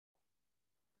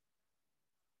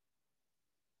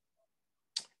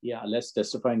Yeah, let's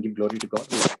testify and give glory to God.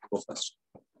 We'll go first.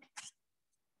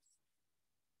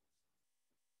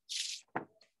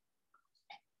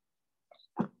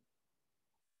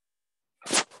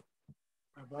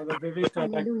 Brother Vivek,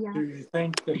 I'd like to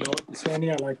thank the Lord.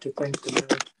 I'd like to thank the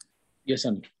Lord. Yes,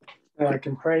 Annie. I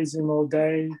can praise him all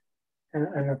day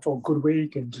and for a good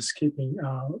week, and just keeping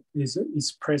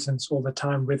his presence all the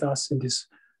time with us in this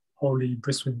holy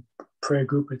Brisbane prayer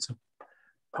group. It's a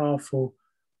powerful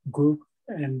group,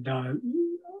 and I'd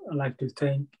like to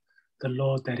thank the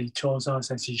Lord that he chose us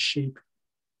as his sheep,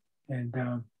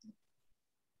 and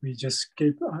we just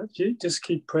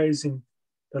keep praising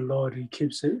the Lord. He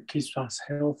keeps us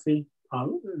healthy,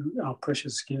 our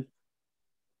precious gift,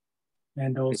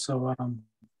 and also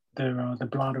the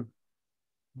blood of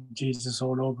Jesus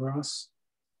all over us.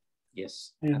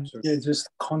 Yes, and absolutely. yeah, just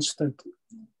constant.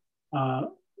 I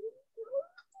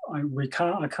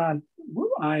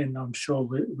and I'm sure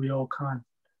we all can't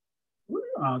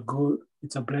go.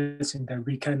 It's a blessing that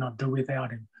we cannot do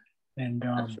without him, and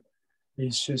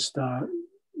it's just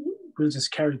we'll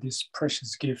just carry this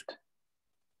precious gift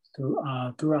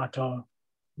throughout our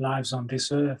lives on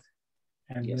this earth,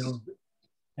 and Yes.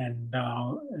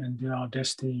 our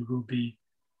destiny will be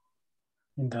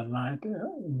in the light,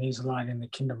 in his light, in the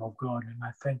kingdom of God. And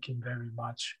I thank him very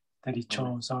much that he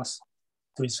chose us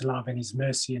through his love and his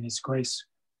mercy and his grace,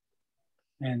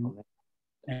 and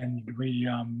we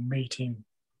meet him,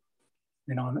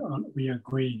 and we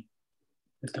agree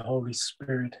with the Holy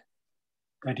Spirit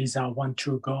that he's our one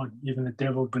true God. Even the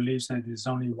devil believes that there's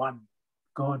only one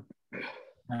God.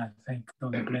 And I thank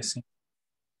for the blessing,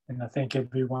 and I thank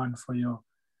everyone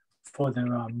for their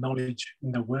knowledge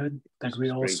in the Word, that we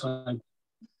also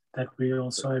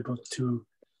able to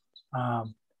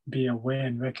be aware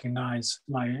and recognize,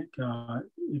 like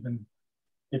even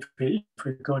if we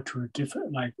go to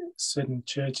different, like certain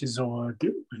churches, or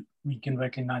we can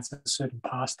recognize a certain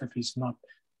pastor if he's not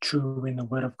true in the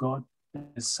Word of God.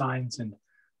 There's signs and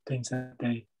things that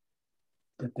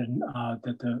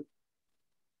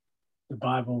the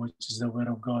Bible, which is the Word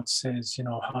of God, says,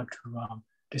 how to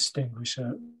distinguish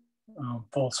a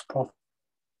false prophet.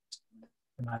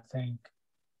 And I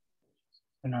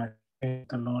thank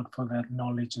the Lord for that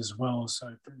knowledge as well.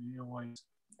 So always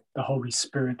the Holy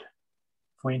Spirit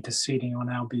for interceding on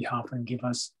our behalf and give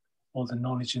us all the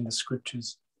knowledge in the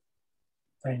Scriptures.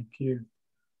 Thank you.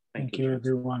 Thank you,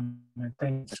 everyone. And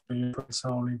thanks for your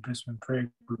Holy Brisbane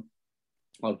Prayer Group.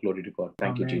 All glory to God.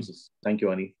 Thank you, Jesus. Thank you,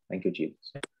 Annie. Thank you,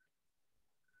 Jesus.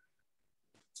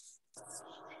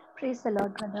 Praise the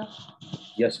Lord, brother.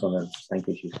 Yes, Mother. Thank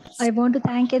you, Jesus. I want to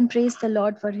thank and praise the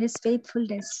Lord for his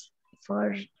faithfulness,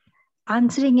 for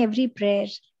answering every prayer.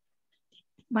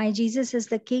 My Jesus is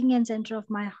the King and center of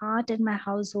my heart and my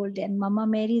household, and Mama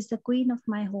Mary is the queen of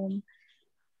my home.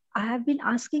 I have been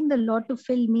asking the Lord to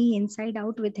fill me inside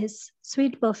out with his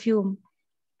sweet perfume.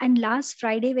 And last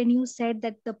Friday, when you said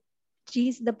that the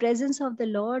presence of the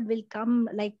Lord will come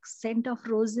like scent of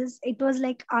roses, it was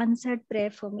like answered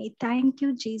prayer for me. Thank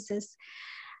you, Jesus.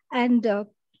 And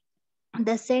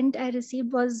the scent I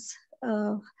received was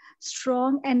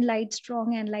strong and light.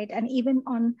 And even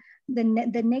on the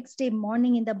next day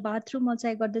morning in the bathroom also,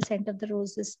 I got the scent of the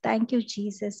roses. Thank you,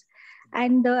 Jesus.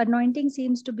 And the anointing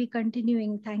seems to be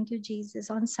continuing. Thank you, Jesus.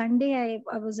 On Sunday,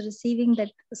 I was receiving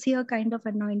that seer kind of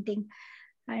anointing.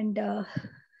 And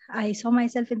I saw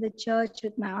myself in the church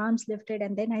with my arms lifted,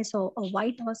 and then I saw a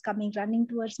white horse coming, running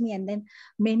towards me, and then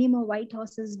many more white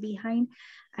horses behind.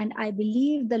 And I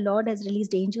believe the Lord has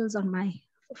released angels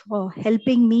for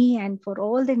helping me and for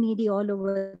all the needy all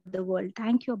over the world.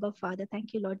 Thank you, Abba Father.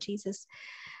 Thank you, Lord Jesus.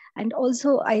 And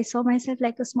also I saw myself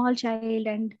like a small child,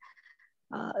 and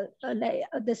like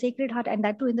the Sacred Heart, and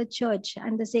that too in the church,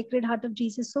 and the Sacred Heart of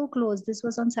Jesus so close. This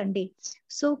was on Sunday,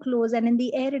 so close, and in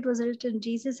the air it was written,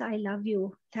 "Jesus, I love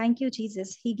you." Thank you,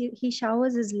 Jesus. He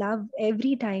showers his love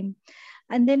every time.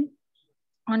 And then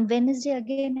on Wednesday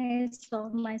again, I saw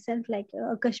myself like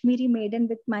a Kashmiri maiden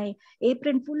with my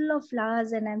apron full of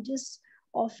flowers, and I'm just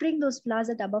offering those flowers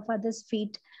at Abba Father's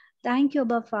feet. Thank you,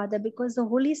 Abba Father, because the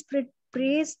Holy Spirit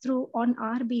prays through on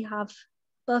our behalf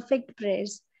perfect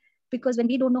prayers. Because when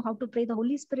we don't know how to pray, the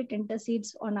Holy Spirit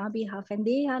intercedes on our behalf, and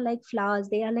they are like flowers.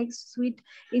 They are like sweet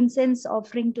incense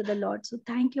offering to the Lord. So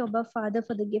thank you, Abba Father,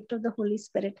 for the gift of the Holy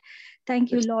Spirit.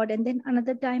 Thank you, Lord. And then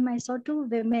another time I saw two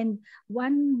women.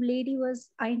 One lady was,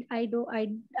 I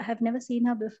have never seen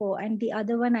her before, and the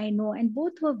other one I know, and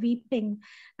both were weeping.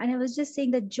 And I was just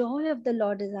saying, the joy of the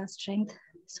Lord is our strength.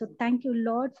 So thank you,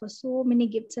 Lord, for so many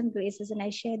gifts and graces. And I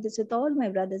share this with all my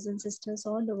brothers and sisters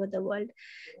all over the world.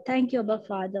 Thank you, Abba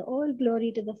Father. All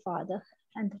glory to the Father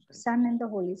and the Son and the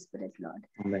Holy Spirit, Lord.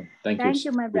 Amen. Thank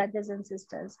you, my brothers and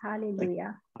sisters.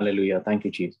 Hallelujah. Hallelujah. Thank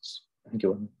you, Jesus. Thank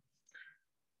you.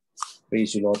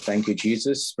 Praise you, Lord. Thank you,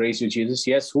 Jesus. Praise you, Jesus.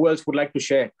 Yes, who else would like to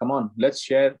share? Come on, let's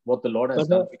share what the Lord has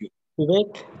done for you.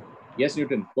 Vivek? Yes,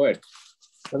 Newton, go ahead.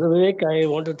 Brother Vivek, I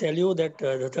want to tell you that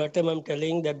the third time I'm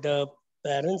telling that the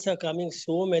parents are coming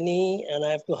so many and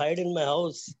I have to hide in my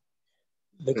house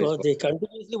because they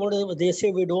continuously they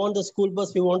say, we don't want the school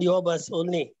bus, we want your bus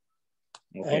only.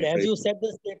 Okay, and as you said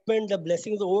the statement, the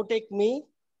blessings overtake me.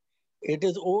 It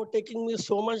is overtaking me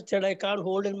so much that I can't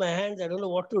hold in my hands. I don't know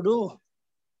what to do.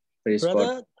 Praise Brother,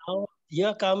 God. now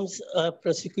here comes a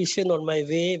persecution on my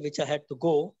way, which I had to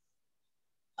go.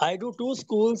 I do 2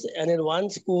 schools, and in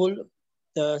one school,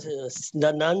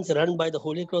 the nuns run by the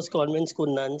Holy Cross Convent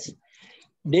School nuns,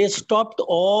 they stopped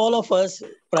all of us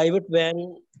private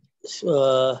van,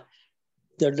 the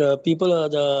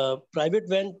private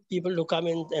van people to come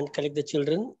in and collect the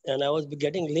children. And I was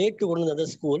getting late to go to another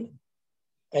school.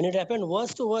 And it happened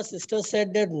worse to worse. Sister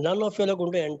said that none of you are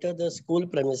going to enter the school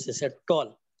premises at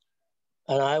all.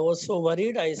 And I was so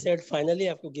worried. I said, finally, I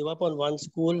have to give up on one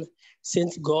school.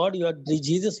 Since God,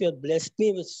 Jesus, you have blessed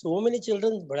me with so many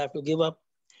children, but I have to give up.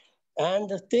 And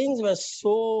the things were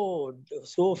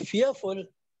so fearful.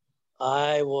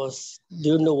 I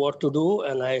didn't know what to do.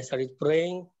 And I started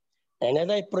praying. And as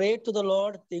I prayed to the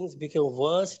Lord, things became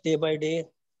worse day by day.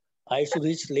 I used to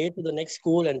reach late to the next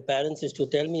school and parents used to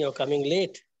tell me, you're coming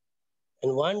late.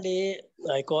 And one day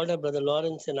I called up Brother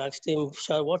Lawrence and asked him,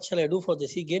 what shall I do for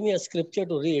this? He gave me a scripture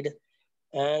to read.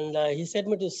 And he said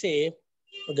me to say,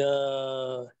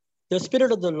 the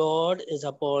Spirit of the Lord is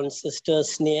upon Sister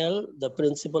Snail, the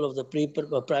principal of the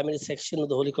primary section of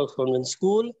the Holy Cross Convent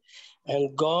School.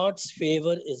 And God's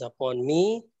favor is upon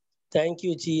me. Thank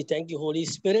you, Thank you, Holy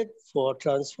Spirit, for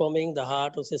transforming the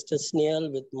heart of Sister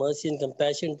Snail with mercy and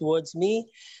compassion towards me.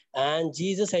 And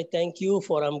Jesus, I thank you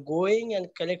for I'm going and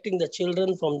collecting the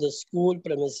children from the school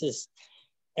premises.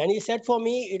 And he said for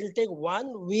me, it will take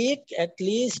 1 week at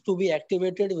least to be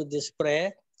activated with this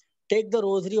prayer. Take the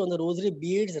rosary on the rosary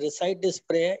beads, recite this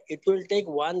prayer. It will take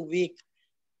 1 week.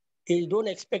 You don't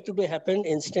expect it to happen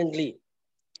instantly.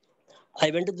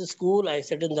 I went to the school, I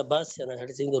sat in the bus and I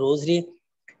started saying the rosary.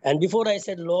 And before I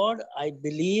said, Lord, I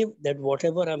believe that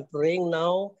whatever I'm praying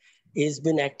now is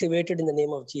been activated in the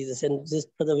name of Jesus. And this,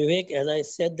 Brother Vivek, as I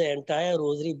said the entire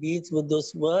rosary beads with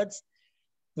those words,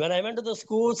 when I went to the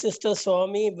school, sister saw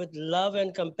me with love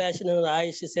and compassion in her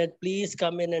eyes. She said, please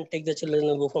come in and take the children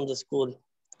and go from the school.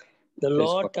 The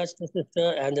Lord touched the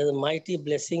sister and a mighty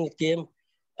blessing came.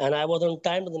 And I was on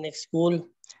time to the next school.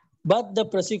 But the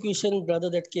persecution,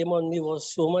 brother, that came on me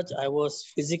was so much. I was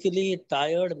physically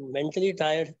tired, mentally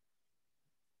tired.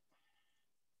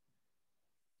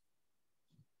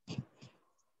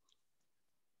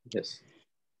 Yes.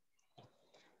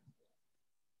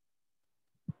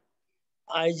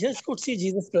 I just could see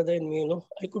Jesus, brother, in me,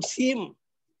 I could see him.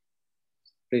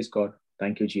 Praise God.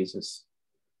 Thank you, Jesus.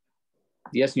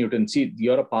 Yes, Newton. See,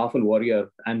 you're a powerful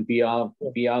warrior, and we are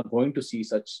going to see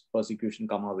such persecution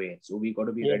come our way. So we got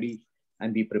to be ready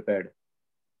and be prepared.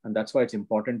 And that's why it's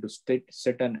important to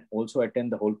sit and also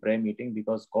attend the whole prayer meeting,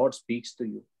 because God speaks to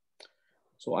you.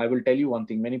 So I will tell you one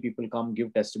thing. Many people come,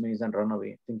 give testimonies and run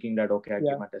away thinking that, okay, I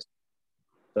give my testimony.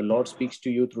 The Lord speaks to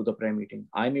you through the prayer meeting.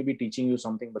 I may be teaching you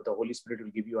something, but the Holy Spirit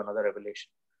will give you another revelation.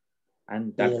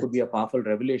 And that could be a powerful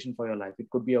revelation for your life. It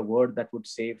could be a word that would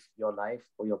save your life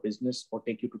or your business or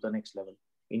take you to the next level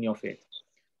in your faith.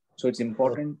 So it's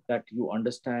important that you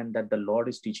understand that the Lord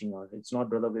is teaching us. It's not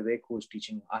Brother Vivek who is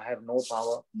teaching. I have no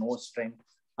power, no strength.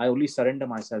 I only surrender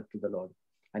myself to the Lord.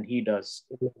 And He does.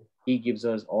 He gives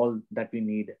us all that we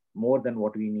need, more than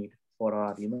what we need for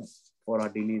our, for our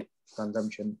daily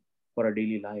consumption, for our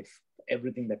daily life,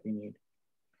 everything that we need.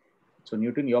 So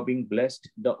Newton, you're being blessed.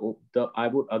 I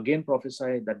would again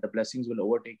prophesy that the blessings will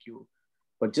overtake you.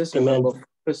 But just remember,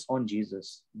 focus on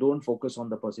Jesus. Don't focus on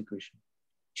the persecution.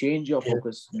 Change your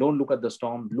focus. Don't look at the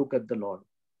storm. Look at the Lord.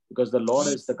 Because the Lord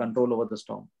is the control over the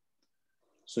storm.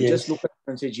 So just look at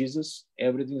him and say, Jesus,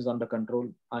 everything is under control.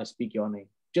 I speak your name.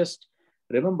 Just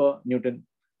remember, Newton,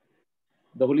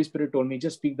 the Holy Spirit told me,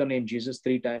 just speak the name Jesus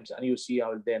 3 times and you see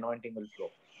how the anointing will flow.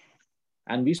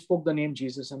 And we spoke the name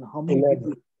Jesus, and how many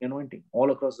people anointing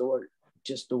all across the world,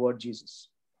 just the word Jesus.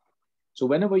 So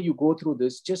whenever you go through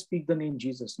this, just speak the name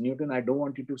Jesus. Newton, I don't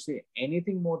want you to say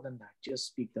anything more than that. Just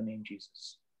speak the name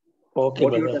Jesus. Okay,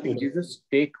 what you're telling Jesus,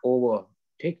 take over,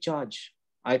 take charge.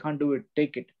 I can't do it.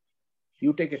 Take it.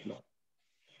 You take it, Lord.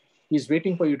 He's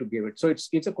waiting for you to give it. So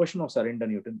it's a question of surrender,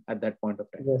 Newton, at that point of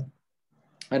time. Yes.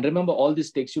 And remember, all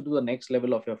this takes you to the next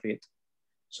level of your faith.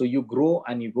 So you grow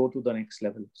and you go to the next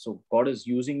level. So God is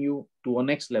using you to a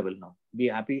next level now. Be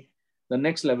happy. The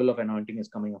next level of anointing is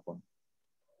coming upon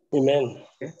you. Amen.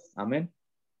 Okay. Amen.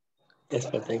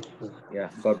 Yes, sir. Thank you. Yeah.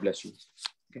 God bless you.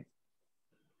 Okay.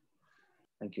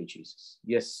 Thank you, Jesus.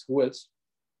 Yes. Who else?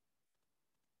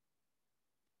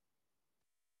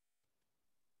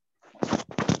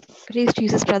 Praise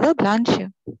Jesus, brother. Blanche.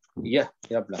 Yeah.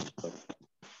 Yeah, Blanche.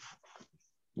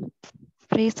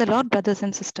 Praise the Lord, brothers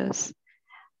and sisters.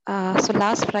 So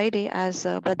last Friday, as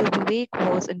Brother Vivek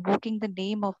was invoking the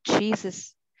name of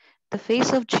Jesus, the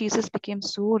face of Jesus became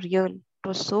so real. It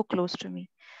was so close to me.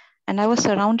 And I was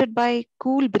surrounded by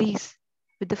cool breeze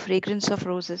with the fragrance of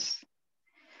roses.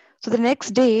 So the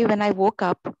next day when I woke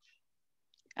up,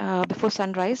 before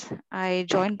sunrise, I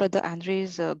joined Brother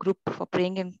Andre's group for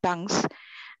praying in tongues.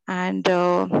 And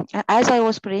as I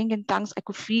was praying in tongues, I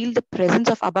could feel the presence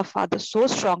of Abba Father so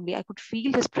strongly. I could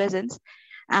feel his presence.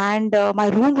 And my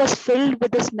room was filled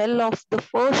with the smell of the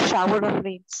first shower of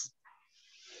rains.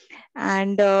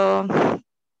 And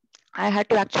I had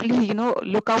to actually,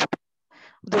 look out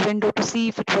the window to see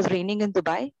if it was raining in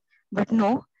Dubai. But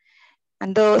no.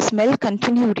 And the smell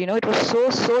continued, it was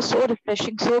so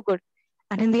refreshing, so good.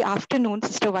 And in the afternoon,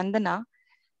 Sister Vandana,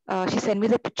 she sent me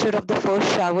the picture of the first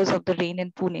showers of the rain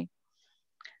in Pune.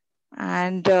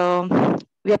 And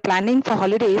we are planning for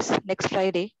holidays next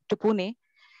Friday to Pune.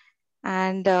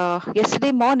 And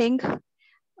yesterday morning,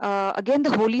 again,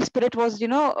 the Holy Spirit was,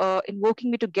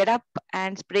 invoking me to get up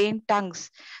and pray in tongues.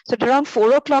 So at around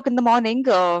 4 o'clock in the morning,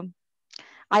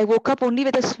 I woke up only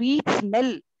with a sweet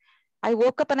smell. I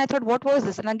woke up and I thought, what was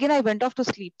this? And again, I went off to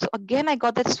sleep. So again, I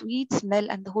got that sweet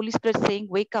smell and the Holy Spirit saying,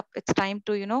 wake up, it's time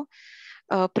to,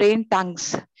 pray in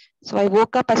tongues. So I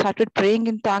woke up, I started praying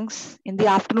in tongues. In the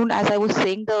afternoon, as I was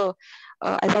saying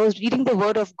as I was reading the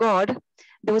word of God,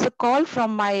 there was a call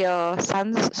from my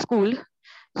son's school.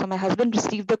 So my husband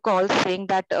received the call saying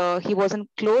that he was in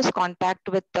close contact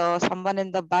with someone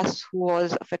in the bus who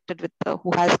was affected with,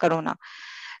 who has corona.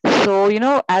 So,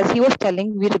 as he was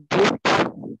telling, we rebuked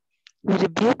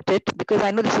it because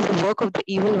I know this is the work of the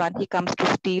evil one. He comes to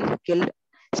steal, kill,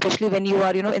 especially when you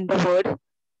are, in the word.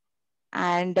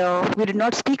 And we did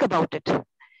not speak about it.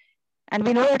 And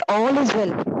we know that all is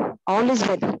well,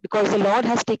 because the Lord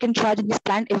has taken charge and He's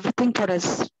planned everything for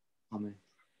us. Amen.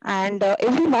 And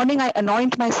every morning I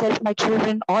anoint myself, my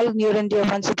children, all near and dear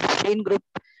ones of the praying group,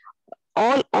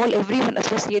 everyone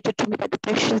associated to me by the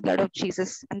precious blood of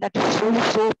Jesus. And that is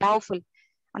so powerful.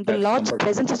 And the Lord's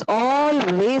presence is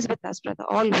always with us, brother,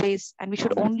 always. And we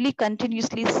should only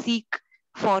continuously seek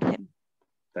for Him.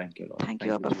 Thank you, Lord. Thank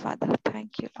you, Abba Father.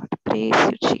 Thank you, Lord.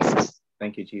 Praise you, Jesus.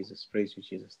 Thank you, Jesus. Praise you,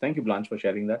 Jesus. Thank you, Blanche, for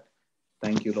sharing that.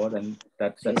 Thank you, Lord. And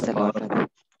that's Praise the the power Lord, of God.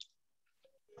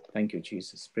 Thank you,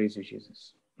 Jesus. Praise you,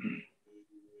 Jesus.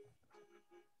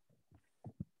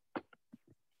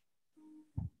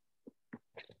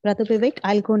 Brother Vivek,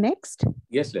 I'll go next.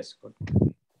 Yes, let's go.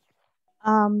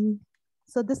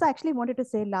 So this I actually wanted to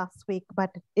say last week,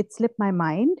 but it slipped my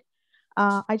mind.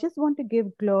 I just want to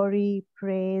give glory,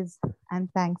 praise, and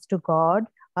thanks to God,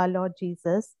 our Lord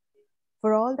Jesus,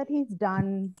 for all that He's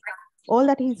done, all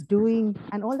that He's doing,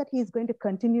 and all that He's going to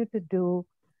continue to do.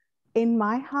 In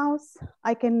my house,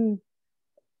 I can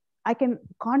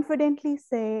confidently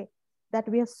say that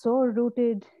we are so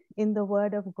rooted in the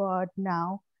Word of God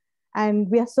now, and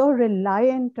we are so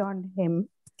reliant on Him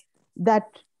that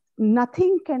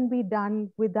nothing can be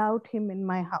done without Him in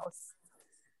my house.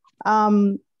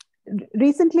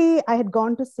 Recently, I had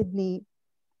gone to Sydney,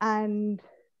 and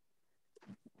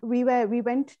we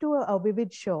went to a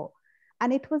Vivid show,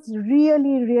 and it was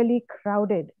really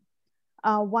crowded.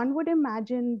 One would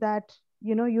imagine that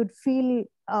you'd feel,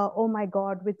 oh my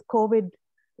God, with COVID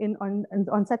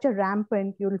on such a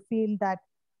rampant, you'll feel that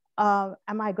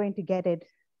am I going to get it?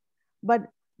 But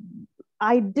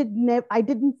I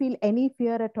didn't feel any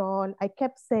fear at all. I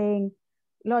kept saying,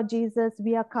 Lord Jesus,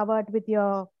 we are covered with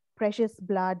your precious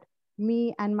blood,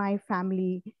 me and my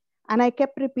family. And I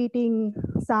kept repeating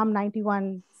Psalm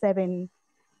 91:7,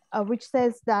 which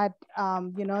says that,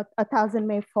 1,000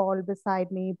 may fall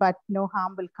beside me, but no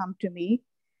harm will come to me.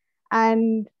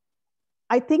 And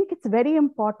I think it's very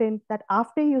important that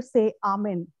after you say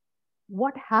Amen,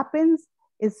 what happens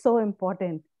is so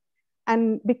important.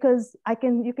 And because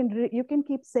you can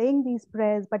keep saying these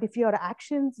prayers, but if your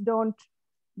actions don't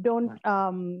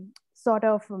sort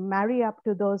of marry up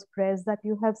to those prayers that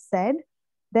you have said,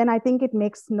 then I think it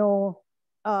makes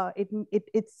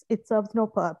it serves no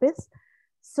purpose.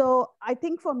 So I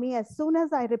think for me, as soon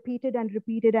as I repeated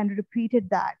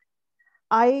that,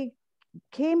 I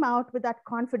came out with that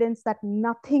confidence that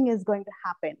nothing is going to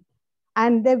happen.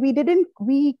 And then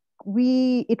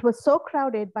it was so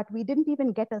crowded, but we didn't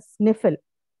even get a sniffle.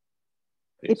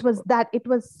 It was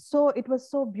so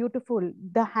beautiful.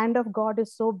 The hand of God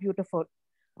is so beautiful.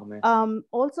 Amen.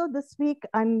 Also this week,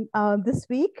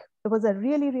 it was a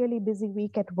really, really busy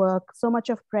week at work, so much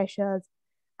of pressures.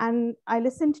 And I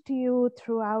listened to you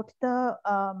throughout the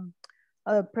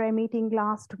prayer meeting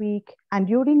last week. And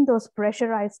during those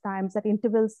pressurized times, at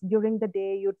intervals during the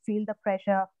day, you'd feel the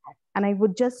pressure. And I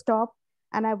would just stop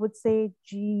and I would say,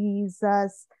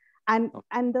 Jesus. And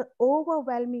the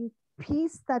overwhelming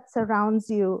peace that surrounds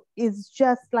you is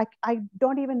just like, I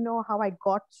don't even know how I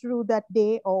got through that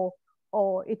day, or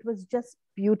it was just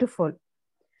beautiful.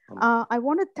 I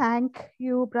want to thank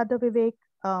you, Brother Vivek,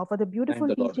 for the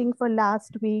beautiful teaching for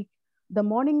last week. The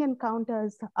morning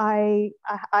encounters, I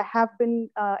have been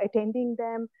attending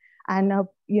them, and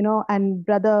and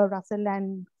Brother Russell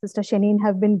and Sister Shanine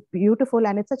have been beautiful,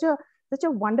 and it's such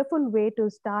a wonderful way to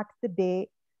start the day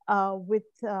with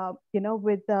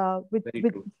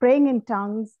praying in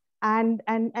tongues and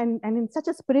in such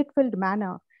a spirit-filled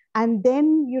manner. And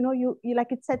then you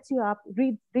like, it sets you up.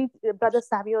 Read Brother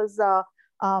Savio's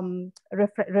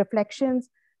reflections.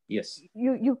 Yes.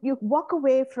 You walk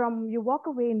away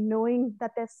knowing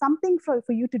that there's something for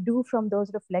you to do from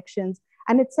those reflections,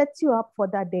 and it sets you up for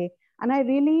that day. And I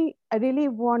really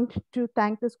want to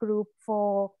thank this group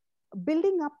for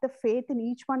building up the faith in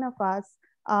each one of us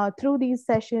through these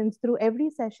sessions, through every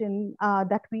session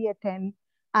that we attend,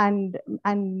 and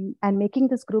making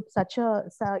this group such a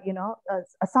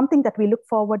something that we look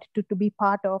forward to be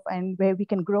part of, and where we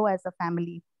can grow as a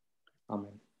family.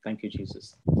 Amen. Thank you,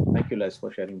 Jesus. Thank you, Les,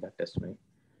 for sharing that testimony.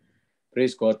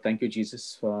 Praise God. Thank you,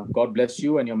 Jesus. God bless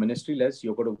you and your ministry, Les.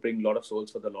 You're going to bring a lot of souls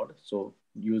for the Lord. So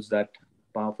use that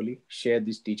powerfully. Share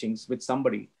these teachings with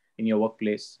somebody in your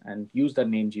workplace and use that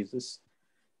name, Jesus,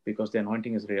 because the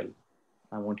anointing is real.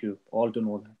 I want you all to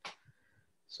know that.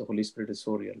 So Holy Spirit is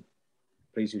so real.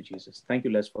 Praise you, Jesus. Thank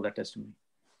you, Les, for that testimony.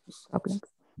 Okay.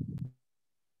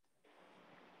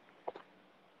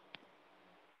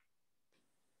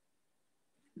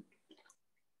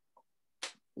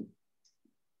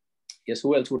 Yes,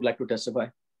 who else would like to testify?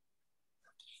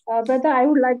 Brother, I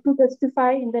would like to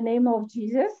testify in the name of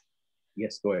Jesus.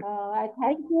 Yes, go ahead. I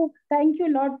thank you,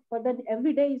 Lord, for that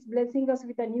every day is blessing us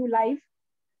with a new life.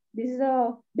 This is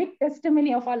a big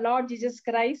testimony of our Lord Jesus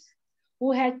Christ,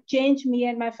 who has changed me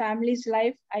and my family's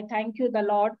life. I thank you, the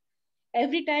Lord.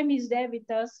 Every time He's there with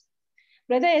us.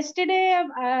 Brother, yesterday,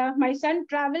 my son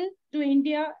traveled to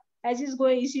India as his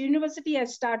university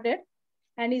has started,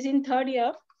 and he's in 3rd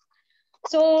year.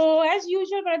 So as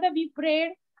usual, brother, we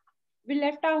prayed. We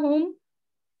left our home,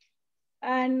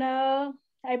 and I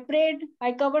prayed.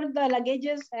 I covered the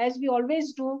luggages as we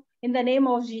always do in the name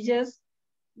of Jesus.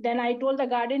 Then I told the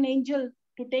guardian angel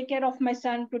to take care of my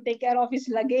son, to take care of his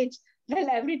luggage, let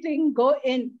everything go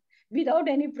in without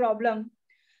any problem.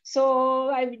 So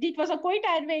it was a Kuwait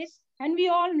Airways, and we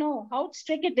all know how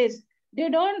strict it is. They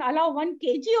don't allow 1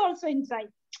 kg also inside.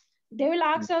 They will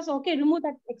ask us, okay, remove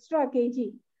that extra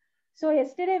kg. So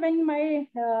yesterday when he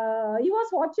was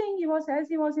watching, he was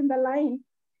in the line,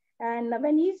 and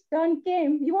when his turn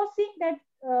came, he was seeing that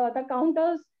the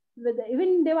counters,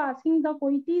 even they were asking the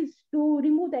Kuwaitis to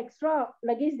remove the extra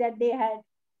luggage that they had.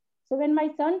 So when my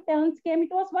son turns came,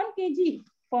 it was 1 kg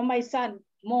for my son,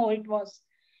 more it was.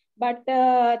 But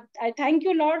I thank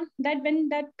you, Lord, that when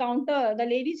that counter, the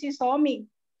lady, she saw me,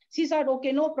 she said,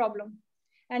 okay, no problem.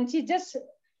 And she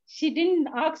didn't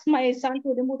ask my son to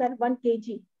remove that 1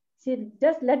 kg. She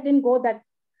just let him go that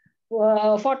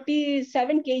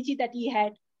 47 kg that he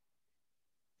had.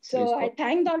 So I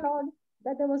thank the Lord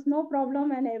that there was no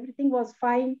problem and everything was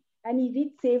fine. And he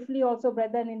reached safely also,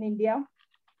 brother, in India.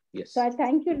 Yes. So I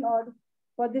thank you, Lord,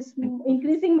 for this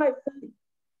increasing my faith.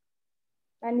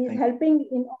 And he's helping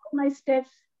in all my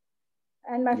steps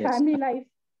and my family life.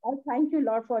 I thank you,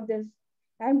 Lord, for this.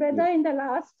 And brother, in the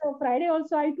last Friday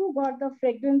also, I too got the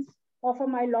fragrance of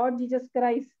my Lord Jesus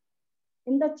Christ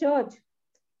in the church.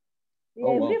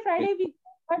 Every Friday,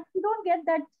 but we don't get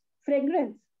that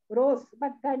fragrance, rose.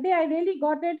 But that day I really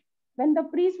got it when the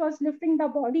priest was lifting the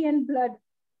body and blood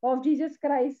of Jesus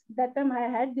Christ. That time I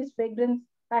had this fragrance.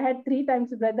 I had 3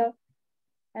 times, brother.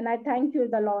 And I thank you,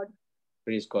 the Lord.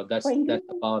 Praise God. That's the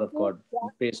power of God.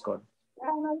 Praise God.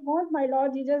 And I want my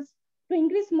Lord Jesus to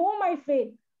increase more my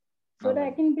faith so that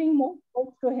I can bring more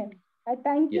hope to Him. I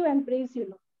thank you and praise you,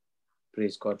 Lord.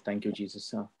 Praise God. Thank you,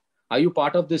 Jesus. Are you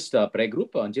part of this prayer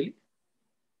group, Anjali?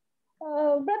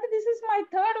 Brother, this is my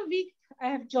 3rd week I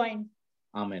have joined.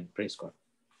 Amen. Praise God.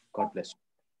 God bless you.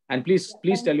 And please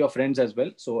tell your friends as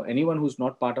well. So anyone who's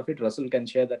not part of it, Russell can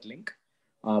share that link.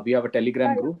 We have a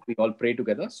Telegram group. We all pray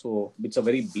together. So it's a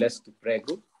very blessed prayer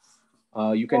group.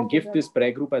 You can gift this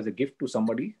prayer group as a gift to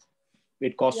somebody.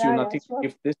 It costs you nothing to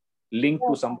gift this link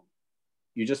to somebody.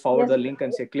 You just forward the link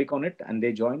and say, click on it, and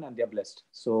they join and they're blessed.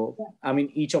 So, I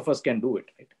mean, each of us can do it,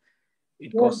 right?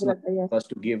 It costs nothing for us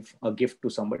to give a gift to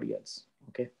somebody else.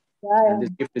 Okay. And this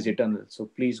gift is eternal. So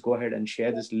please go ahead and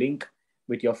share this link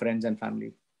with your friends and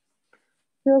family.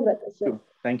 Sure, brother. Sure.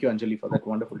 Thank you, Anjali, for that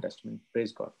wonderful testimony.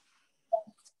 Praise God.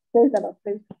 Praise the Lord.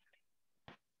 Praise.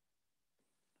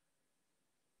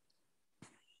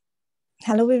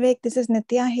 Hello, Vivek. This is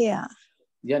Nitya here.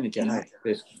 Yeah, Nitya. Hi.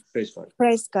 Praise God.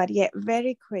 Praise God. Yeah,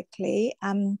 very quickly.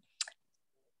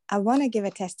 I want to give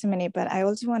a testimony, but I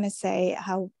also want to say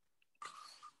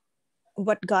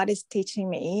what God is teaching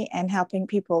me and helping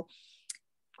people.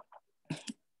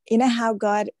 You know how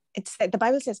the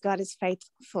Bible says God is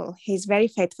faithful. He's very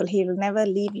faithful. He will never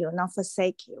leave you nor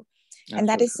forsake you. Absolutely. And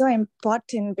that is so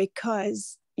important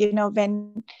because, you know,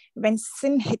 when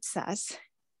sin hits us,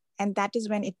 and that is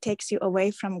when it takes you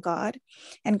away from God.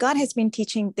 And God has been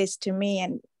teaching this to me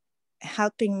and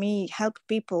helping me help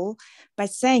people by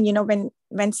saying, you know,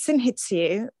 when sin hits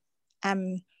you,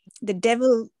 the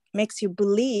devil makes you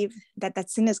believe that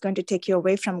sin is going to take you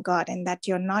away from God and that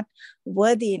you're not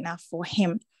worthy enough for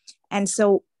him. And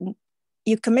so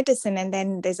you commit a sin and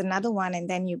then there's another one and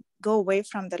then you go away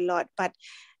from the Lord. But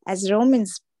as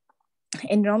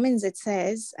in Romans it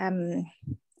says, I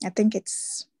think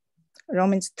it's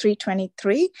Romans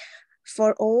 3:23,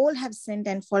 for all have sinned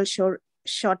and fall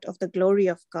short of the glory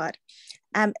of God.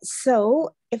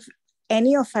 So if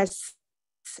any of us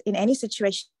in any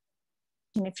situation,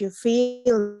 if you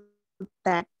feel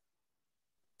that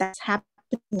that's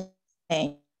happening,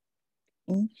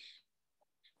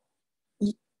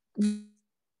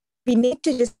 we need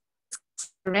to just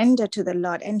surrender to the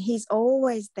Lord, and he's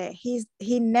always there. He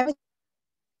never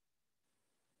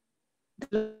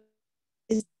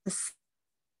is the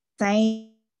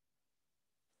same.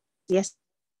 Yes.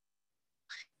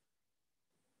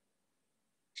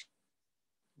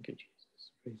 Thank you,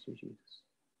 Jesus. Praise you, Jesus.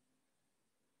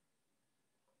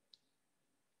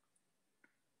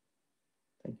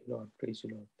 Thank you, Lord. Praise you,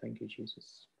 Lord. Thank you,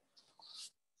 Jesus.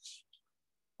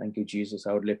 Thank you, Jesus.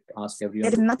 I would like to ask everyone.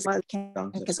 It is not well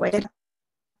because we're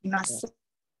not.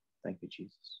 Thank you,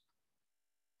 Jesus.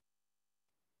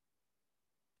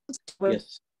 Well,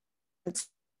 yes.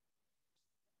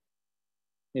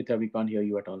 Nitya, we can't hear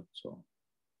you at all. So,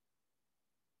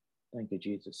 thank you,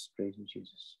 Jesus. Praise you,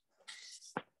 Jesus.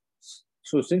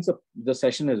 So, since the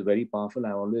session is very powerful,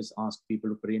 I always ask people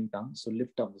to pray in tongues. So,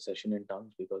 lift up the session in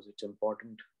tongues because it's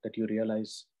important that you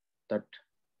realize that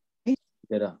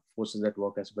there are forces at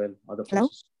work as well. Other forces. Hello?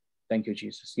 Thank you,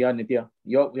 Jesus. Yeah, Nitya,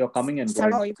 you're coming and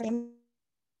going. Sorry, you can...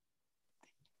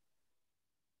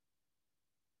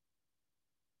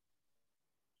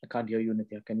 I can't hear you,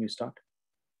 Nitya. Can you start?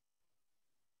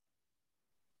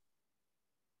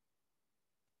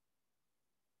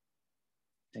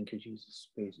 Thank you, Jesus.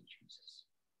 Praise you, Jesus.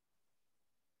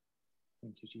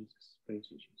 Thank you, Jesus. Praise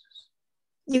you, Jesus.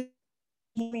 You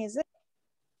hear me, is it?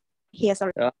 Yes,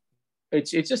 sorry.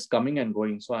 It's just coming and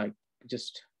going. So I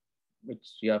just,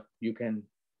 yeah, you can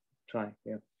try.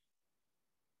 Yeah.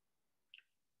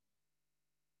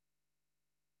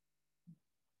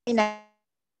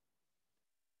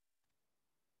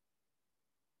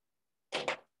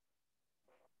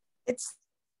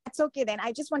 That's okay then.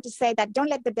 I just want to say that don't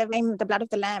let the devil name the blood of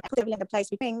the lamb, put the devil in the place.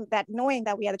 Knowing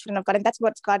that we are the children of God, and that's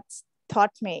what God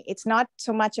taught me. It's not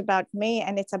so much about me,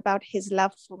 and it's about his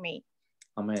love for me.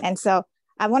 Amen. And so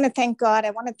I want to thank God.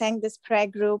 I want to thank this prayer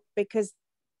group because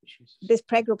this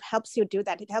prayer group helps you do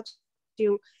that. It helps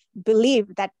you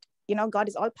believe that, you know, God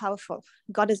is all powerful.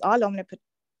 God is all omnipotent.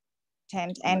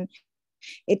 And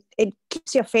it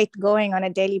keeps your faith going on a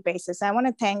daily basis. I want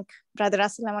to thank Brother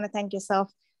Russell. I want to thank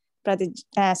yourself,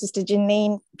 Sister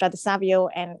Janine, Brother Savio,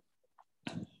 and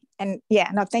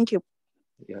yeah, no, thank you.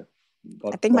 Yeah,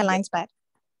 I think my line's bad.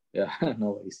 Yeah,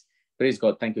 no worries. Praise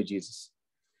God. Thank you, Jesus.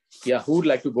 Yeah, who would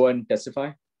like to go and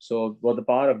testify? So, for the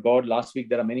power of God, last week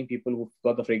there are many people who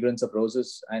got the fragrance of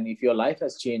roses, and if your life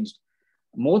has changed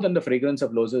more than the fragrance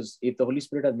of roses, if the Holy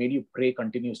Spirit has made you pray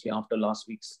continuously after last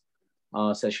week's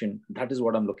session, that is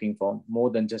what I'm looking for, more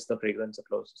than just the fragrance of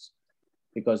roses.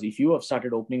 Because if you have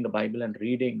started opening the Bible and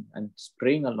reading and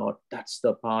praying a lot, that's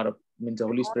the power of, means the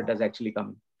Holy Spirit has actually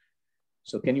come.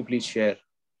 So can you please share?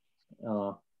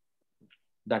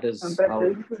 That is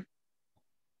how...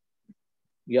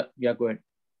 Yeah, go ahead.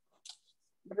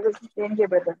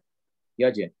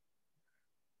 Yeah, Jane.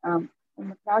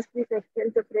 Last week I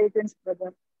felt the fragrance,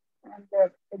 brother. And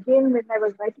again, when I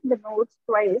was writing the notes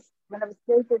twice, when I was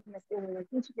teaching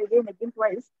again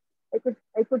twice, I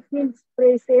could feel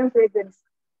spray same fragrance.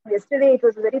 Yesterday it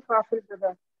was very powerful,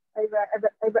 brother. As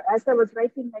I was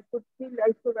writing, I could feel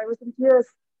I was in tears.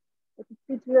 I could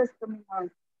see tears coming out.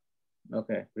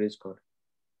 Okay, praise God.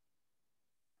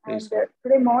 And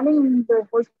today morning, the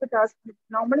Holy Spirit asked me,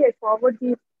 normally I forward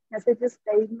the messages,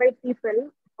 I invite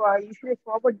people, I usually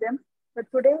forward them.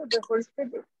 But today, the Holy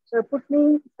Spirit put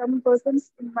me some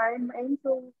persons in my mind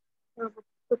to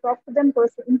talk to them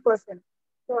in person.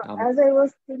 So as I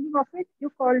was thinking of it, you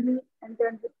called me and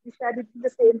then we shared it the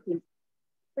same thing.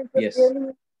 So it was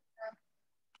really,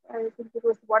 I think it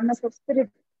was oneness of spirit.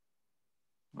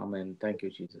 Amen. Thank you,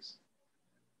 Jesus.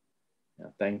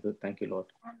 Yeah, thank you,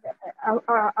 Lord. And,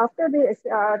 after the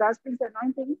Rasping's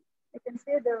anointing, I can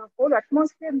say the whole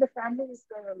atmosphere in the family is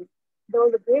there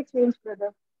was a great change,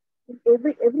 brother. In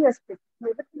every aspect,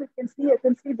 everything I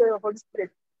can see the Holy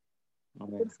Spirit.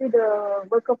 Amen. I can see the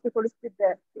work of the Holy Spirit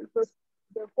there. It was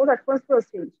the whole atmosphere was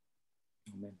changed.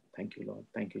 Amen. Thank you, Lord.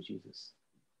 Thank you, Jesus.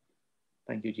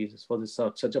 Thank you, Jesus, for this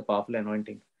such a powerful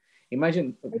anointing.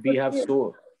 Imagine we have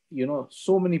so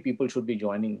many people should be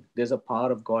joining. There's a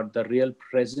power of God, the real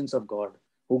presence of God,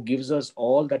 who gives us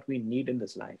all that we need in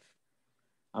this life.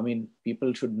 I mean,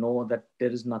 people should know that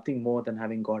there is nothing more than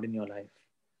having God in your life.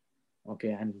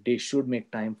 Okay, and they should make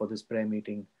time for this prayer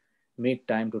meeting, make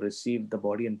time to receive the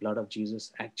body and blood of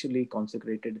Jesus actually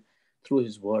consecrated through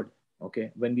his word.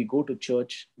 Okay, when we go to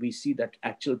church, we see that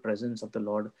actual presence of the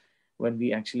Lord when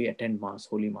we actually attend Mass,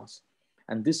 Holy Mass.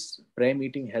 And this prayer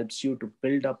meeting helps you to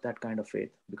build up that kind of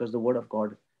faith because the word of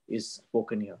God is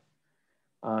spoken here.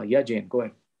 Yeah, Jane, go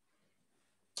ahead.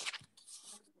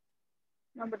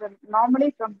 No, but normally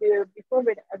from before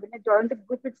when I joined the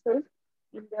group itself,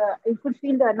 I could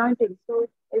feel the anointing. So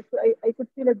I could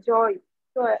feel a joy.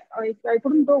 So I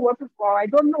couldn't know what to do. I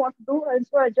don't know what to do, and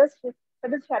so I just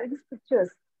started sharing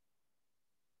scriptures.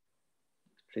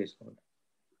 Praise God.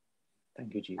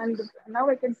 Thank you, Jesus. And now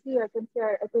I can see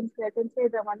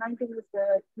the anointing is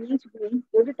each being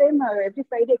every time, every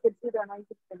Friday I can see the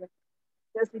anointing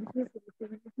just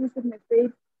increasing my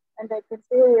faith, and I can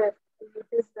say it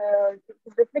is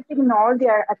reflecting in all the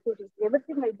activities.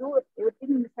 Everything I do,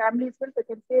 everything in the family itself, I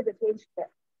can say the change there.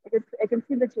 I can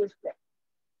see the change there.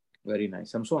 Very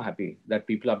nice. I'm so happy that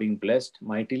people are being blessed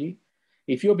mightily.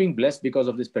 If you're being blessed because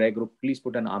of this prayer group, please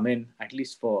put an amen, at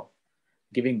least for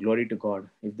giving glory to God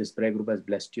if this prayer group has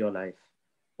blessed your life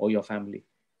or your family.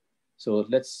 So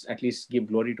let's at least give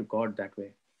glory to God that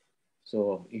way.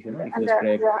 So if you know, if this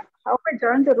prayer group... how I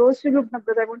joined the Rosary group,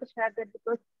 because I want to share that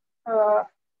because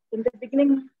in the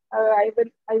beginning I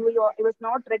was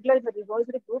not regular in the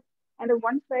Rosary group, and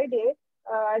one Friday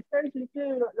I felt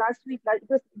little last week.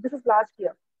 This is last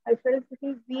year. I felt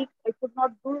little weak. I could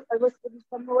not do. I was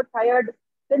somewhat tired.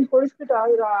 Then Holy Spirit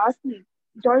asked me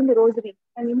join the Rosary,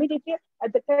 and immediately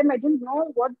at the time I didn't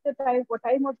know what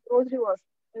time of Rosary was.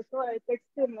 And so I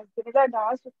texted him and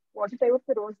asked what the time of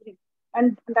the Rosary.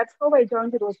 And that's how I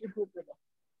joined the Rosary group.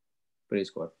 Praise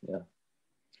God. Yeah.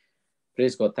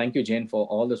 Praise God. Thank you, Jane, for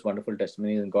all those wonderful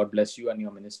testimonies. And God bless you and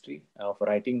your ministry for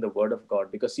writing the word of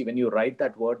God. Because see, when you write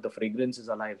that word, the fragrance is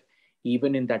alive,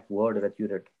 even in that word that you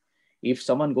read. If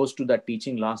someone goes to that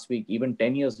teaching last week, even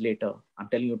 10 years later, I'm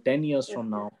telling you, 10 years from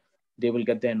now, they will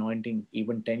get the anointing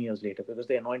even 10 years later, because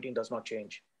the anointing does not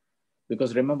change.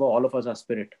 Because remember, all of us are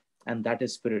spirit, and that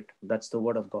is spirit. That's the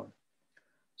word of God.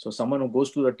 So someone who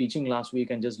goes to the teaching last week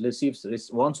and just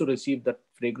wants to receive that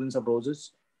fragrance of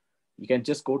roses, you can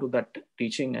just go to that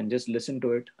teaching and just listen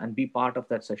to it and be part of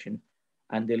that session,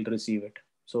 and they'll receive it.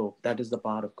 So that is the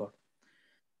power of God.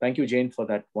 Thank you, Jane, for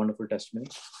that wonderful testimony.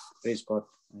 Praise God,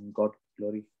 and God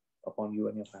glory upon you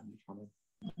and your family. Amen.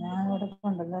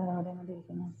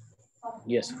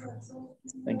 Yes.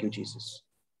 Thank you, Jesus.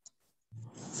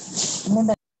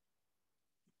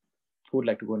 Who would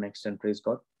like to go next and praise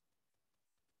God?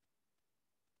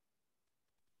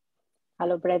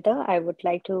 Hello, brother. I would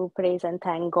like to praise and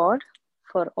thank God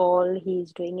for all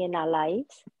He's doing in our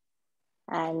lives.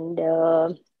 And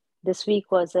this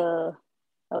week was a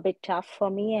bit tough for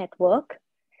me at work.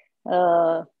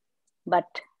 But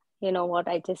you know what?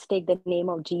 I just take the name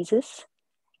of Jesus.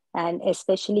 And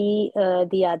especially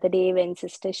the other day when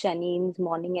Sister Shanine's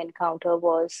morning encounter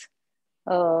was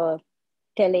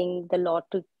telling the Lord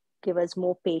to give us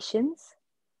more patience,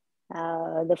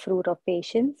 the fruit of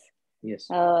patience. Yes.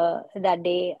 That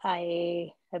day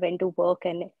I went to work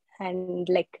and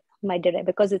like my director,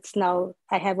 because it's now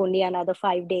I have only another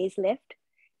 5 days left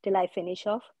till I finish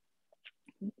off.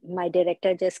 My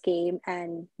director just came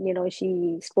and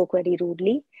she spoke very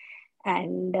rudely,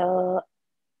 and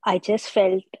I just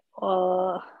felt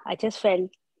I just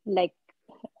felt like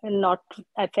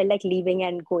I felt like leaving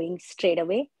and going straight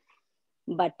away.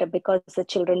 But because the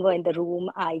children were in the room,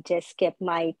 I just kept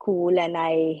my cool, and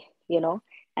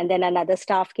and then another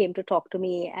staff came to talk to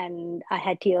me, and I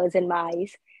had tears in my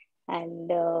eyes.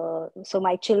 And so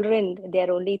my children,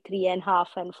 they're only 3.5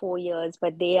 and 4 years,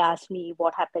 but they asked me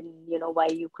what happened, why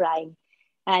are you crying?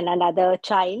 And another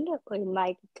child in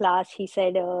my class, he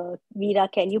said, Veera,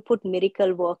 can you put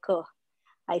miracle worker?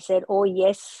 I said, oh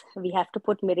yes, we have to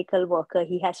put miracle worker.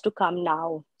 He has to come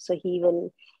now. So he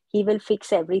will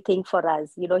fix everything for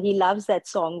us. He loves that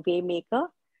song, Waymaker.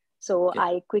 So Yeah.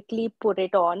 I quickly put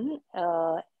it on,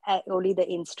 only the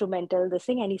instrumental, the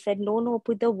thing. And he said, no,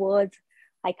 put the words.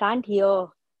 I can't hear.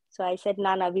 So I said,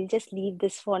 Nana, we'll just leave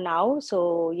this for now.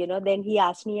 So, then he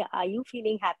asked me, are you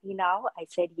feeling happy now? I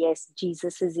said, yes,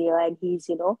 Jesus is here, and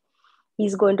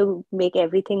he's going to make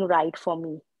everything right for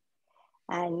me.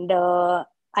 And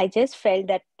I just felt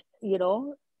that,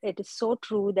 it is so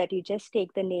true that you just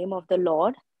take the name of the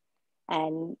Lord,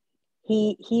 and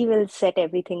he will set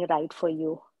everything right for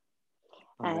you.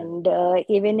 Amen. And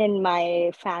even in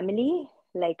my family,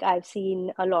 like I've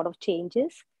seen a lot of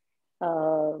changes.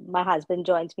 My husband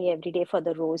joins me every day for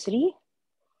the rosary.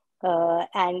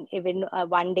 And even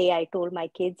one day I told my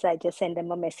kids, I just sent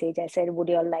them a message. I said, would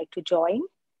you all like to join?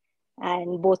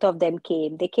 And both of them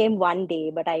came. They came one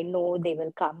day, but I know they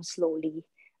will come slowly.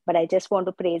 But I just want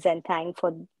to praise and thank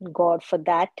for God for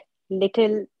that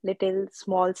little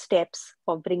small steps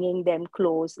of bringing them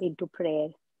close into prayer.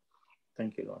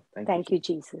 Thank you, Lord. Thank you,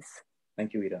 Jesus.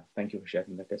 Thank you, Veera. Thank you for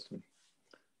sharing that testimony.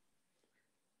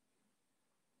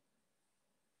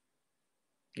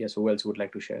 Yes, who else would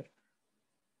like to share?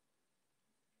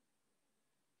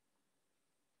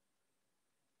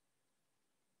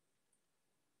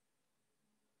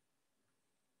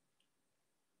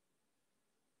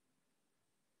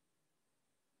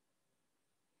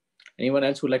 Anyone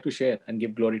else would like to share and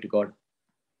give glory to God?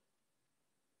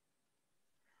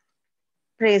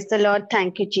 Praise the Lord.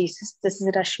 Thank you, Jesus. This is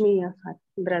Rashmi, your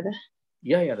brother.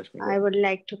 Yeah, Rashmi. I would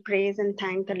like to praise and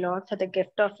thank the Lord for the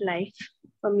gift of life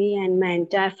for me and my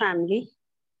entire family.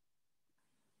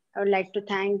 I would like to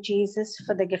thank Jesus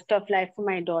for the gift of life for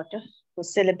my daughter, who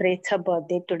celebrates her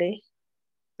birthday today.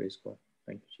 Praise God.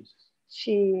 Thank you,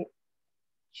 Jesus.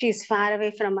 She's far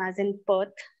away from us in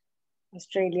Perth,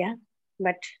 Australia,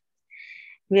 but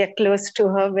we are close to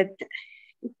her with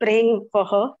praying for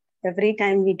her every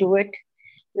time we do it.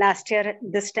 Last year,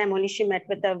 this time only, she met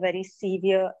with a very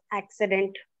severe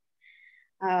accident.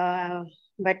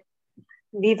 But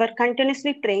we were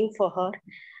continuously praying for her,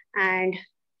 and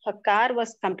her car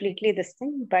was completely this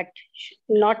thing, but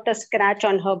not a scratch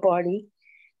on her body.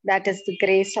 That is the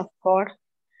grace of God.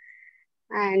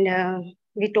 And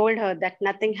we told her that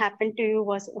nothing happened to you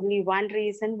was only one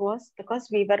reason, was because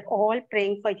we were all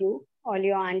praying for you, all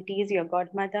your aunties, your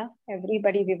godmother,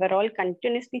 everybody. We were all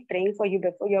continuously praying for you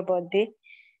before your birthday.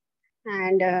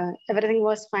 And everything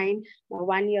was fine.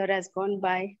 1 year has gone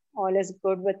by. All is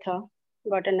good with her.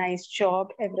 Got a nice job,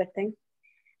 everything.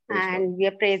 Praise and God. We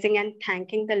are praising and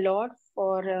thanking the Lord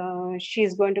for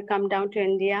she's going to come down to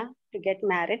India to get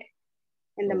married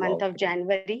in the month of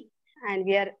January. And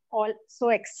we are all so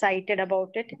excited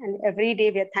about it. And every day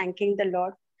we are thanking the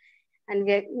Lord. And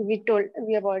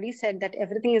we have already said that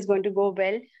everything is going to go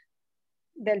well.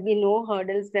 There'll be no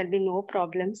hurdles. There'll be no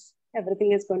problems.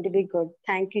 Everything is going to be good.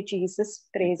 Thank you, Jesus.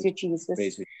 Praise you, Jesus.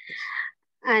 Praise you.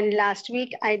 And last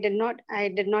week I did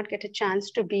not get a chance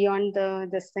to be on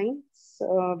this thing,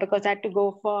 so because I had to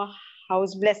go for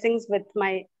house blessings with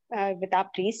with our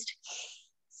priest,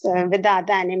 so with the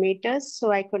other animators.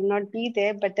 So I could not be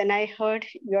there. But then I heard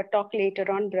your talk later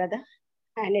on, brother,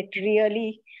 and it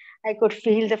really, I could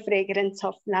feel the fragrance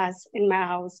of flowers in my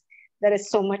house. There is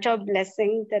so much of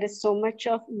blessing. There is so much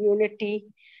of unity.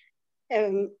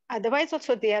 Otherwise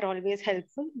also they are always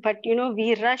helpful, but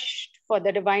we rushed for the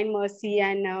divine mercy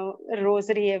and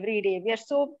rosary every day. We are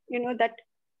so, that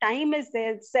time is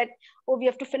there said, oh, we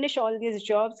have to finish all these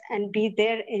jobs and be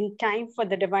there in time for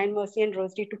the divine mercy and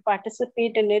rosary, to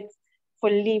participate in it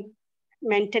fully,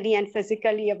 mentally and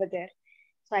physically over there.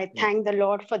 So I thank the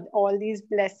Lord for all these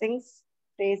blessings.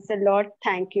 Praise the Lord.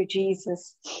 Thank you,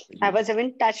 Jesus. I was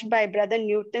even touched by Brother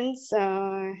Newton's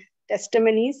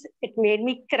testimonies. It made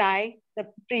me cry the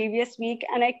previous week,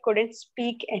 and I couldn't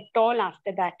speak at all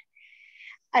after that.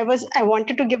 I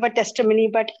wanted to give a testimony,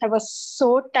 but I was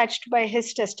so touched by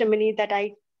his testimony that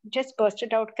I just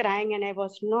bursted out crying, and I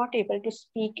was not able to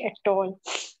speak at all.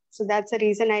 So that's the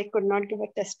reason I could not give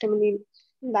a testimony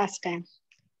last time.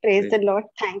 Praise the Lord.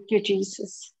 Thank you,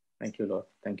 Jesus. Thank you, Lord.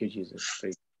 Thank you, Jesus.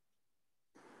 Praise.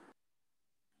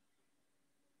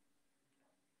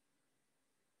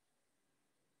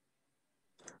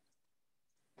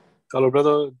 Hello,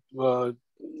 brother.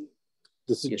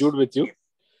 This is Jude with you.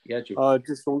 Yeah, Jude.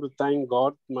 Just want to thank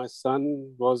God. My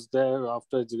son was there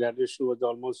after his graduation, was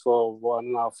almost for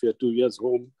 1.5 years, 2 years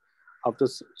home. After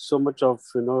so much of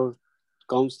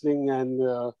counseling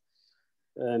and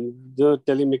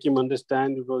making him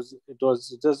understand, it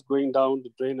was just going down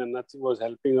the drain and nothing was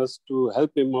helping us to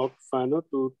help him out,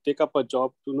 to take up a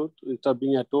job, instead of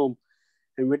being at home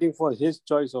and waiting for his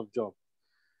choice of job.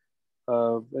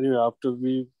 Anyway, after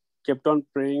we kept on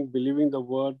praying, believing the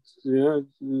words, we had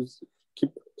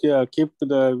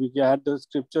the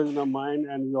scriptures in our mind,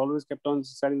 and we always kept on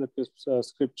studying the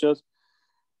scriptures.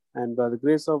 And by the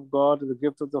grace of God and the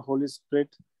gift of the Holy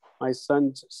Spirit, my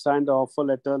son signed the offer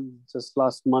letter just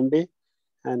last Monday,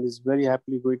 and is very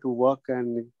happily going to work.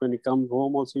 And when he comes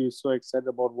home, also he's so excited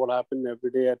about what happened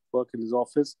every day at work in his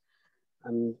office,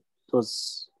 and it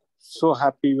was so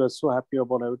happy. We were so happy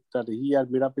about it that he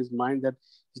had made up his mind that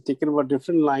he's taken a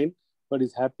different line, but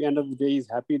he's happy. End of the day, he's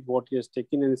happy with what he has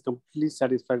taken and is completely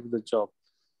satisfied with the job.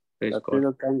 Praise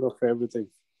God. Thank God for everything.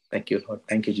 Thank you, Lord.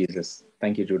 Thank you, Jesus.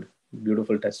 Thank you, Jude.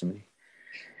 Beautiful testimony.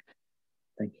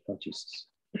 Thank you, Lord Jesus.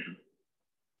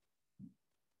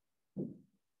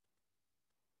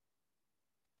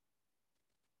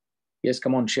 Yes,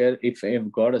 come on, share. If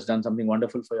God has done something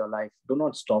wonderful for your life, do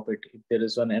not stop it. If there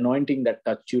is an anointing that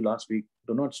touched you last week,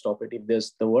 do not stop it. If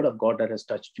there's the word of God that has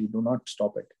touched you, do not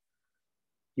stop it.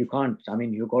 You can't. I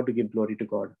mean, you got to give glory to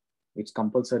God. It's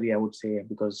compulsory, I would say,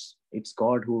 because it's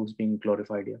God who's being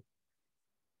glorified here.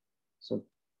 So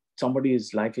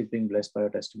somebody's life is being blessed by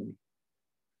your testimony.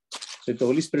 So if the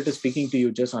Holy Spirit is speaking to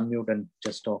you, just unmute and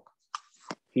just talk.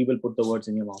 He will put the words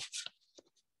in your mouth.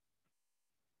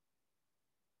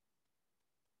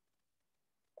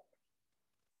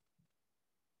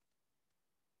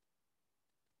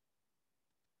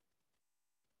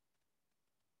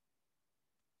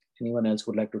 Anyone else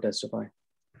would like to testify?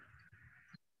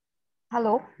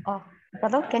 Hello,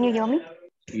 brother, can you hear me?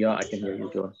 Yeah, I can hear you,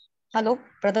 Joan. Hello,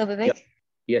 brother Vivek. Yeah.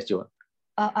 Yes, Joan.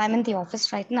 I'm in the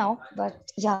office right now,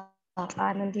 but yeah,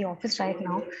 I'm in the office right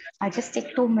now. I just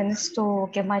take 2 minutes to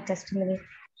give my testimony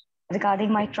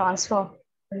regarding my transfer.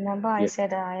 Remember, I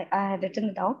said I had written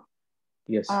it out.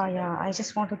 Yes. Yeah, I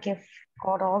just want to give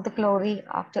God all the glory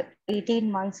after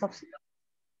 18 months of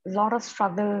lot of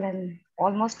struggle and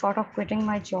almost thought of quitting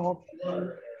my job.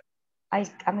 I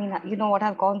mean, you know what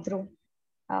I've gone through.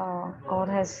 God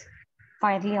has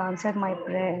finally answered my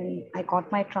prayer and I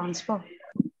got my transfer.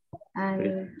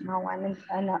 And now I'm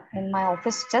in my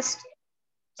office just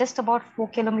about 4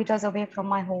 kilometers away from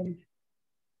my home.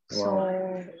 Wow.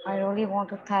 So I really want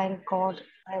to thank God.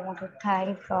 I want to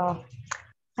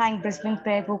thank Brisbane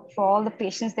Prayer Group for all the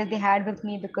patience that they had with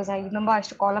me, because I remember I used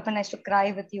to call up and I used to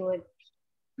cry with you, and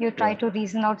you try to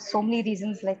reason out so many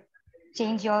reasons, like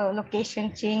change your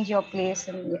location, change your place,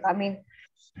 and I mean,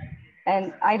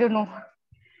 and I don't know,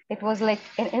 it was like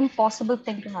an impossible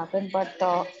thing to happen. But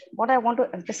what I want to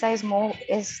emphasize more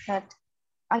is that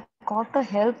I got the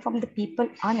help from the people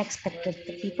unexpected,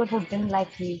 the people who didn't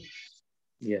like me.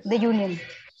 Yes. The union.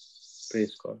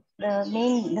 Praise God. The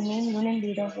main union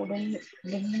leader who didn't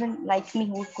even like me,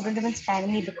 who couldn't even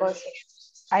stand me because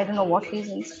I don't know what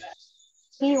reasons.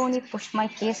 He only pushed my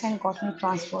case and got me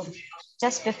transferred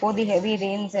just before the heavy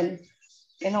rains, and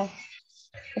you know,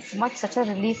 it's such a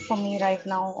relief for me right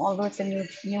now, although it's a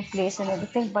new place and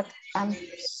everything, but I'm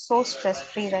so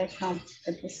stress-free right now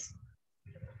with this.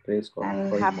 Praise God.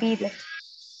 I'm happy that,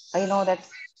 you know, that,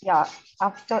 yeah,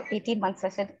 after 18 months, I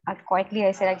said, I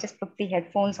just put the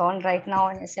headphones on right now,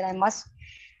 and I said,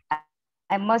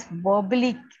 I must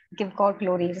verbally give God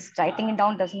glory. Just writing it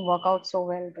down doesn't work out so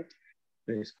well, but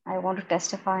I want to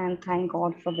testify and thank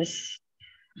God for this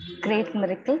great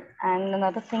miracle. And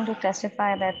another thing to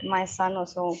testify, that my son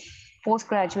also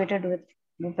post-graduated with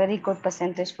a very good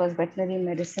percentage for veterinary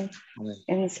medicine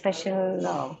in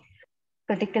special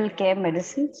critical care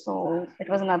medicine. So it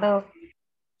was another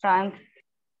triumph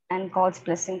and God's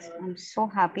blessings. I'm so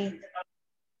happy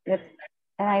with,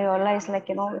 and I realized, like,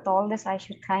 you know, with all this, I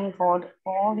should thank God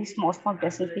for all these small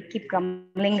blessings. We keep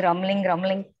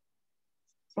grumbling.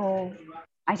 So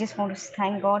I just want to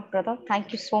thank God, brother.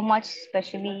 Thank you so much.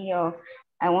 Especially,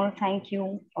 I want to thank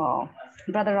you,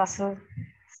 Brother Russell,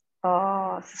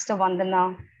 Sister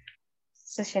Vandana,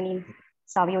 Sister Shani,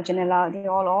 Savio Janela. They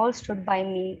all stood by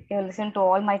me. They listened to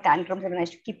all my tantrums, and I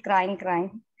should keep crying.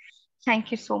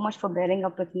 Thank you so much for bearing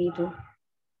up with me too.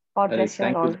 God bless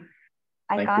you all.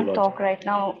 I can't talk right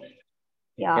now.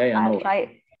 Yeah, I'll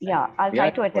try. Yeah, I'll try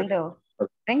to attend the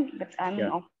thing, but I'm in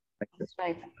office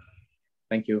right now.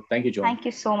 Thank you, John. Thank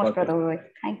you so much, Brother Roy.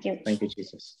 Thank you. Thank you,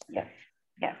 Jesus. Yeah.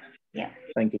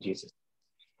 Thank you, Jesus.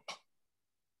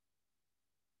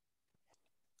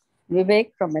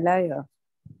 Vivek, Pramila here.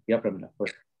 Yeah, Pramila.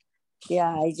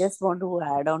 Yeah, I just want to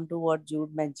add on to what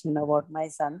Jude mentioned about my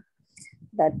son,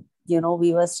 that,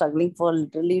 we were struggling for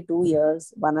literally 2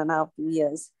 years, 1.5, 2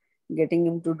 years, getting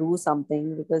him to do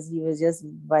something because he was just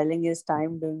whiling his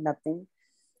time doing nothing.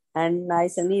 And I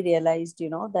suddenly realized,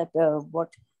 that what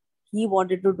he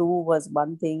wanted to do was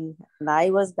one thing, and I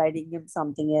was guiding him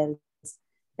something else.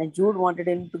 And Jude wanted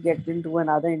him to get into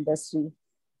another industry.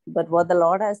 But what the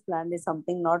Lord has planned is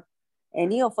something not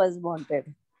any of us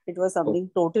wanted. It was something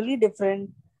totally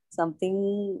different,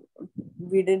 something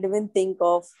we didn't even think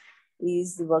of.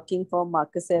 He's working for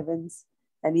Marcus Evans,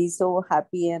 and he's so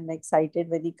happy and excited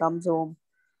when he comes home.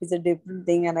 It's a different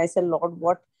thing. And I said, Lord,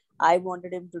 what I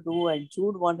wanted him to do, and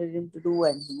Jude wanted him to do,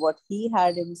 and what he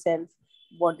had himself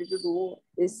wanted to do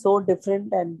is so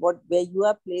different. And where you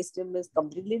have placed him is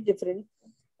completely different.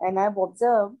 And I've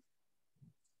observed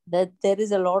that there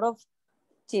is a lot of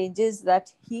changes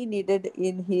that he needed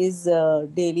in his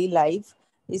daily life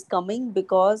is coming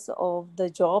because of the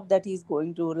job that he's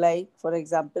going to. Like, for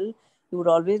example, he would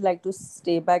always like to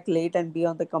stay back late and be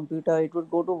on the computer. It would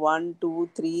go to 1, 2,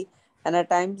 3, and at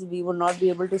times we would not be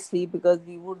able to sleep because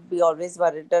we would be always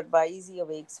worried that why is he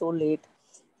awake so late.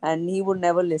 And he would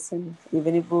never listen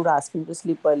even if we would ask him to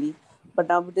sleep early. But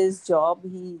now with his job,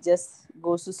 he just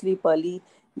goes to sleep early.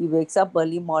 He wakes up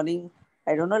early morning.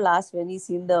 I don't know last when he's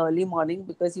seen the early morning,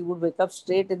 because he would wake up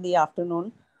straight in the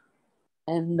afternoon.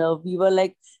 And we were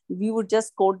like, we would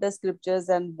just quote the scriptures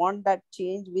and want that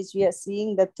change, which we are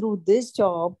seeing that through this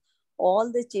job,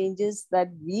 all the changes that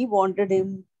we wanted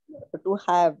him to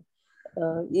have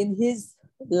in his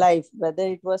life, whether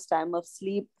it was time of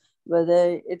sleep,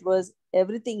 whether it was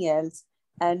everything else.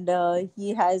 And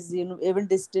he has, even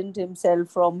distanced himself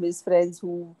from his friends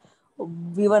who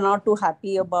we were not too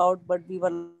happy about, but we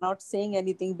were not saying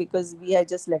anything because we had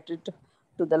just left it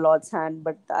to the Lord's hand.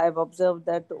 But I've observed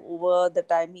that over the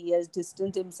time he has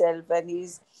distanced himself and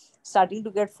he's starting to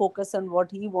get focused on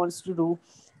what he wants to do.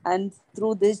 And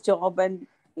through this job and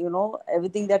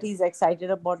everything that he's excited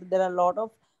about, there are a lot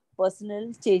of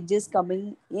personal changes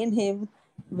coming in him,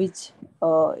 which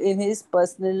in his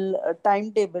personal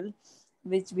timetable,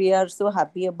 which we are so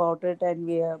happy about it, and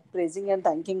we are praising and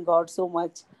thanking God so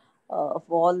much for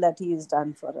all that he has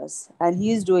done for us and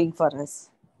he is doing for us.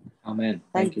 Amen.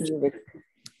 Thank Thank you. you.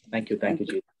 Thank you,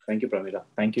 Jesus. Thank you, Pramila.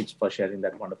 Thank you for sharing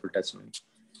that wonderful testimony.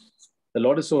 The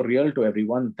Lord is so real to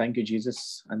everyone. Thank you,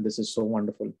 Jesus. And this is so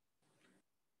wonderful.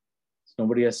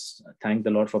 Nobody has thanked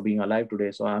the Lord for being alive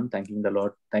today. So I'm thanking the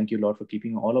Lord. Thank you, Lord, for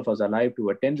keeping all of us alive to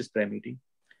attend this prayer meeting.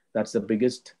 That's the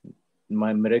biggest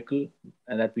miracle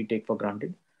that we take for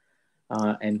granted.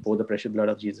 And pour the precious blood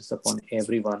of Jesus upon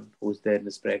everyone who's there in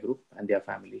this prayer group and their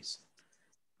families.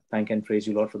 Thank and praise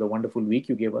you, Lord, for the wonderful week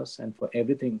you gave us and for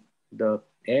everything, the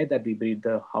air that we breathe,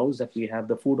 the house that we have,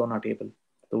 the food on our table,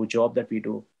 the job that we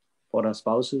do, for our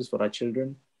spouses, for our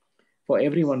children, for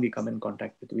everyone we come in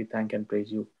contact with. We thank and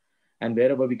praise you. And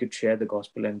wherever we could share the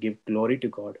gospel and give glory to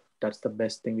God, that's the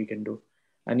best thing we can do.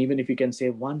 And even if we can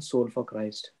save one soul for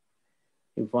Christ,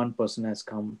 if one person has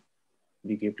come,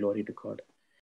 we give glory to God.